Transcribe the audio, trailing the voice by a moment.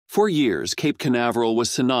For years, Cape Canaveral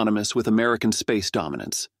was synonymous with American space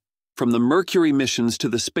dominance. From the Mercury missions to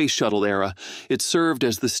the space shuttle era, it served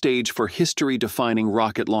as the stage for history-defining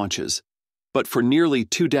rocket launches. But for nearly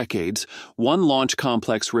 2 decades, one launch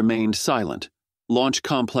complex remained silent: Launch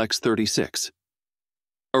Complex 36.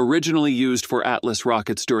 Originally used for Atlas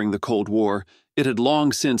rockets during the Cold War, it had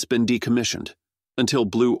long since been decommissioned, until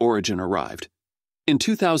Blue Origin arrived. In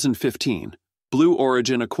 2015, Blue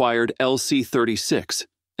Origin acquired LC-36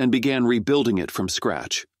 and began rebuilding it from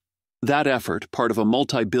scratch. That effort, part of a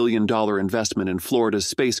multibillion-dollar investment in Florida's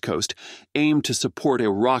Space Coast, aimed to support a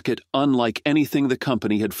rocket unlike anything the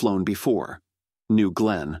company had flown before: New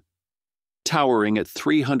Glenn. Towering at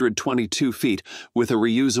 322 feet with a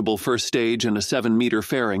reusable first stage and a 7-meter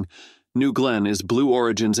fairing, New Glenn is Blue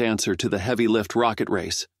Origin's answer to the heavy-lift rocket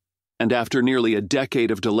race. And after nearly a decade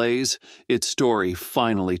of delays, its story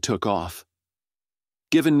finally took off.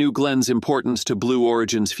 Given New Glenn's importance to Blue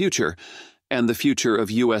Origin's future, and the future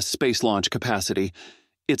of U.S. space launch capacity,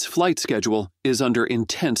 its flight schedule is under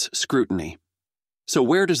intense scrutiny. So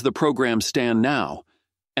where does the program stand now?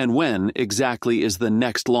 And when exactly is the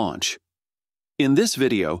next launch? In this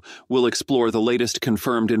video, we'll explore the latest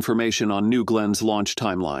confirmed information on New Glenn's launch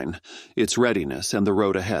timeline, its readiness, and the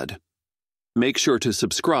road ahead. Make sure to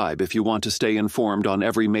subscribe if you want to stay informed on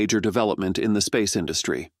every major development in the space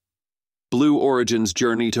industry. Blue Origin's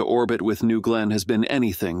journey to orbit with New Glenn has been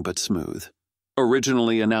anything but smooth.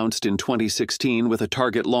 Originally announced in 2016 with a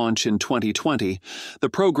target launch in 2020, the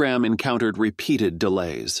program encountered repeated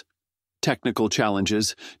delays. Technical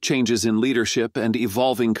challenges, changes in leadership, and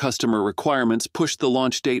evolving customer requirements pushed the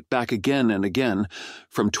launch date back again and again,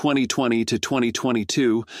 from 2020 to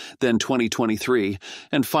 2022, then 2023,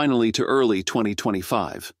 and finally to early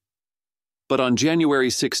 2025. But on January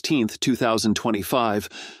 16, 2025,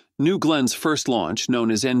 New Glenn's first launch,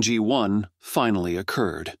 known as NG1, finally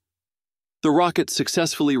occurred. The rocket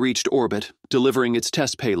successfully reached orbit, delivering its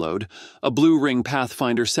test payload, a Blue Ring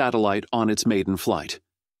Pathfinder satellite, on its maiden flight.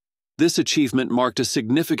 This achievement marked a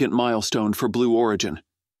significant milestone for Blue Origin.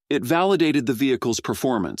 It validated the vehicle's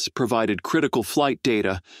performance, provided critical flight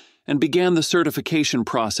data, and began the certification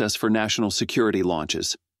process for national security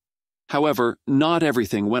launches. However, not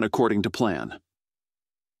everything went according to plan.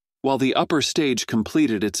 While the upper stage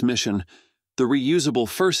completed its mission, the reusable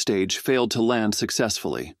first stage failed to land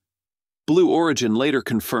successfully. Blue Origin later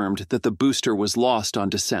confirmed that the booster was lost on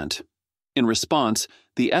descent. In response,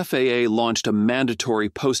 the FAA launched a mandatory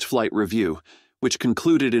post-flight review, which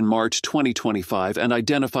concluded in March 2025 and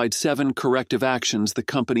identified 7 corrective actions the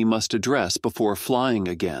company must address before flying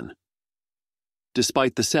again.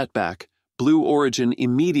 Despite the setback, Blue Origin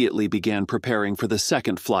immediately began preparing for the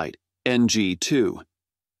second flight, NG2.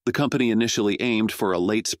 The company initially aimed for a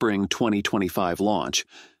late spring 2025 launch.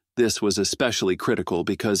 This was especially critical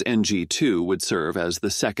because NG2 would serve as the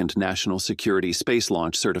second National Security Space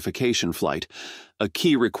Launch Certification flight, a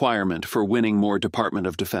key requirement for winning more Department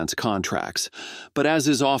of Defense contracts. But as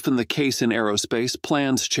is often the case in aerospace,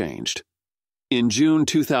 plans changed. In June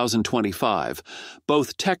 2025,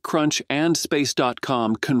 both TechCrunch and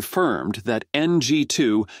Space.com confirmed that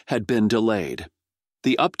NG2 had been delayed.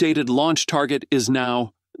 The updated launch target is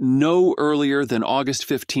now no earlier than August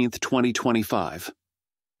 15, 2025.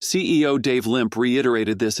 CEO Dave Limp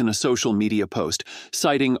reiterated this in a social media post,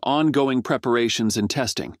 citing ongoing preparations and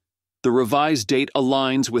testing. The revised date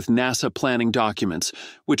aligns with NASA planning documents,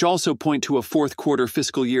 which also point to a fourth quarter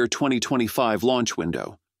fiscal year 2025 launch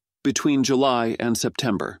window, between July and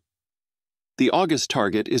September. The August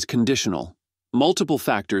target is conditional. Multiple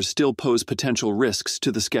factors still pose potential risks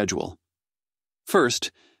to the schedule.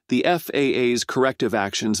 First, the FAA's corrective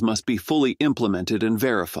actions must be fully implemented and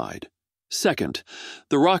verified. Second,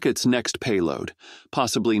 the rocket's next payload,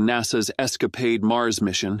 possibly NASA's Escapade Mars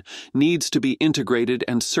mission, needs to be integrated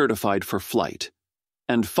and certified for flight.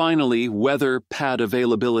 And finally, weather, pad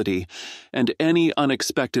availability, and any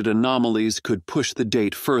unexpected anomalies could push the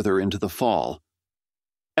date further into the fall.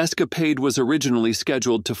 Escapade was originally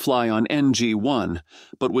scheduled to fly on NG1,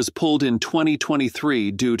 but was pulled in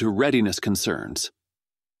 2023 due to readiness concerns.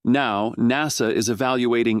 Now, NASA is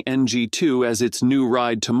evaluating NG2 as its new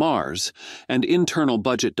ride to Mars, and internal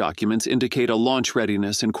budget documents indicate a launch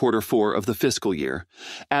readiness in Q4 of the fiscal year,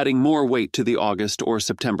 adding more weight to the August or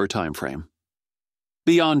September timeframe.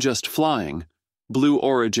 Beyond just flying, Blue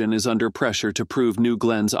Origin is under pressure to prove New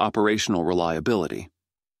Glenn's operational reliability.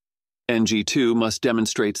 NG2 must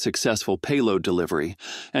demonstrate successful payload delivery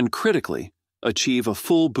and, critically, achieve a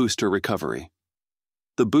full booster recovery.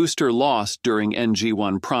 The booster lost during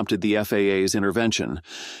NG1 prompted the FAA's intervention,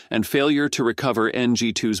 and failure to recover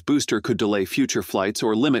NG2's booster could delay future flights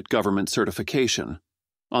or limit government certification.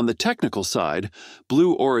 On the technical side,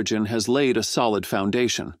 Blue Origin has laid a solid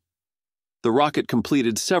foundation. The rocket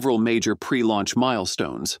completed several major pre-launch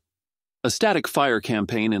milestones: a static fire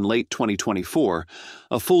campaign in late 2024,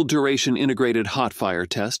 a full-duration integrated hot fire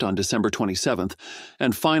test on December 27th,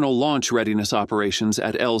 and final launch readiness operations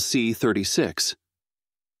at LC-36.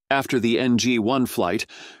 After the NG1 flight,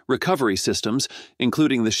 recovery systems,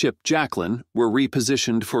 including the ship Jacqueline, were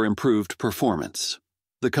repositioned for improved performance.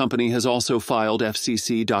 The company has also filed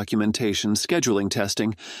FCC documentation scheduling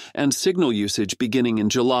testing and signal usage beginning in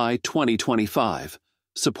July 2025,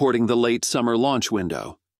 supporting the late summer launch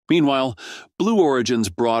window. Meanwhile, Blue Origin's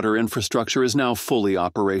broader infrastructure is now fully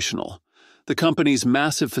operational. The company's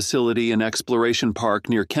massive facility and exploration park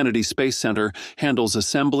near Kennedy Space Center handles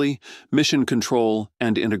assembly, mission control,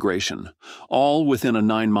 and integration, all within a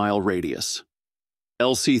 9-mile radius.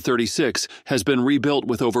 LC-36 has been rebuilt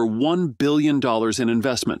with over $1 billion in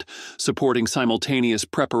investment, supporting simultaneous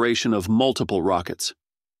preparation of multiple rockets.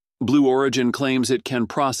 Blue Origin claims it can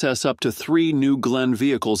process up to 3 New Glenn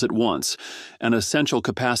vehicles at once, an essential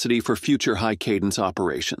capacity for future high-cadence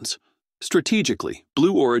operations. Strategically,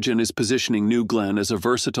 Blue Origin is positioning New Glenn as a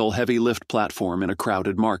versatile heavy-lift platform in a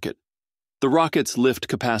crowded market. The rocket's lift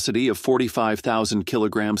capacity of 45,000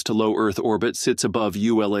 kilograms to low Earth orbit sits above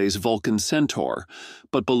ULA's Vulcan Centaur,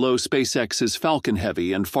 but below SpaceX's Falcon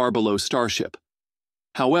Heavy and far below Starship.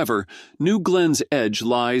 However, New Glenn's edge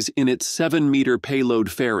lies in its 7-meter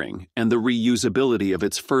payload fairing and the reusability of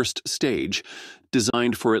its first stage,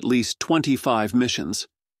 designed for at least 25 missions.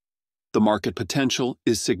 The market potential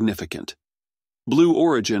is significant. Blue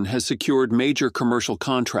Origin has secured major commercial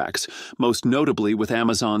contracts, most notably with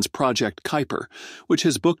Amazon's Project Kuiper, which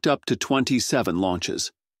has booked up to 27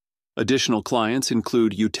 launches. Additional clients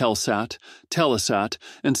include Eutelsat, Telesat,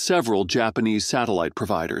 and several Japanese satellite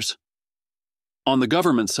providers. On the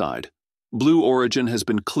government side, Blue Origin has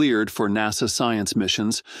been cleared for NASA science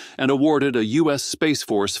missions and awarded a U.S. Space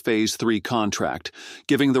Force Phase 3 contract,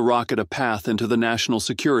 giving the rocket a path into the national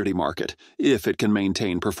security market, if it can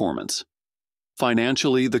maintain performance.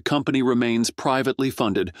 Financially, the company remains privately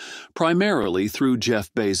funded, primarily through Jeff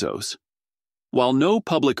Bezos. While no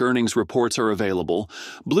public earnings reports are available,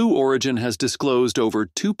 Blue Origin has disclosed over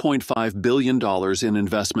 $2.5 billion in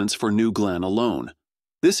investments for New Glenn alone.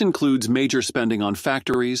 This includes major spending on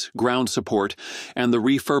factories, ground support, and the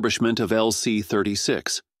refurbishment of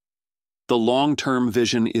LC-36. The long-term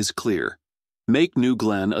vision is clear: make New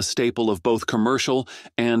Glenn a staple of both commercial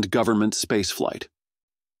and government spaceflight.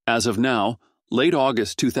 As of now, late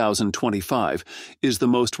August 2025 is the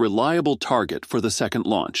most reliable target for the second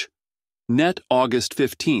launch. Net August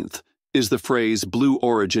 15th is the phrase Blue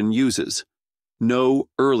Origin uses. No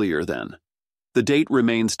earlier than. The date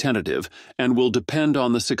remains tentative and will depend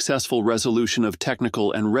on the successful resolution of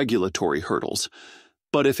technical and regulatory hurdles.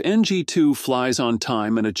 But if NG2 flies on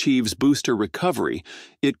time and achieves booster recovery,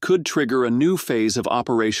 it could trigger a new phase of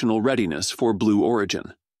operational readiness for Blue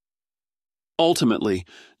Origin. Ultimately,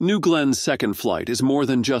 New Glenn's second flight is more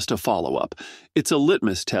than just a follow-up. It's a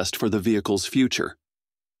litmus test for the vehicle's future.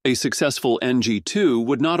 A successful NG2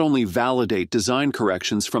 would not only validate design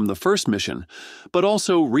corrections from the first mission, but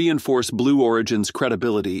also reinforce Blue Origin's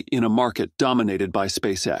credibility in a market dominated by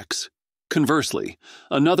SpaceX. Conversely,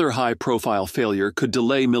 another high-profile failure could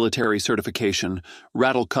delay military certification,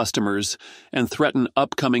 rattle customers, and threaten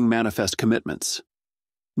upcoming manifest commitments.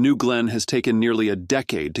 New Glenn has taken nearly a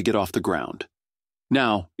decade to get off the ground.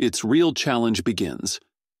 Now, its real challenge begins: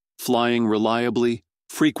 flying reliably,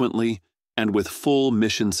 frequently, and with full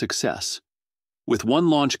mission success. With one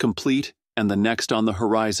launch complete and the next on the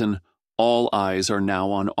horizon, all eyes are now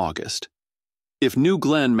on August. If New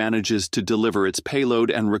Glenn manages to deliver its payload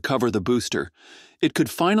and recover the booster, it could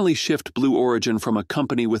finally shift Blue Origin from a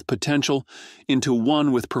company with potential into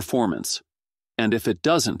one with performance. And if it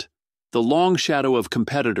doesn't, the long shadow of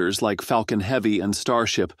competitors like Falcon Heavy and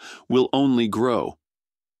Starship will only grow.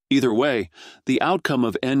 Either way, the outcome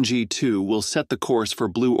of NG2 will set the course for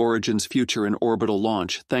Blue Origin's future in orbital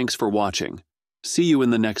launch. Thanks for watching. See you in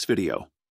the next video.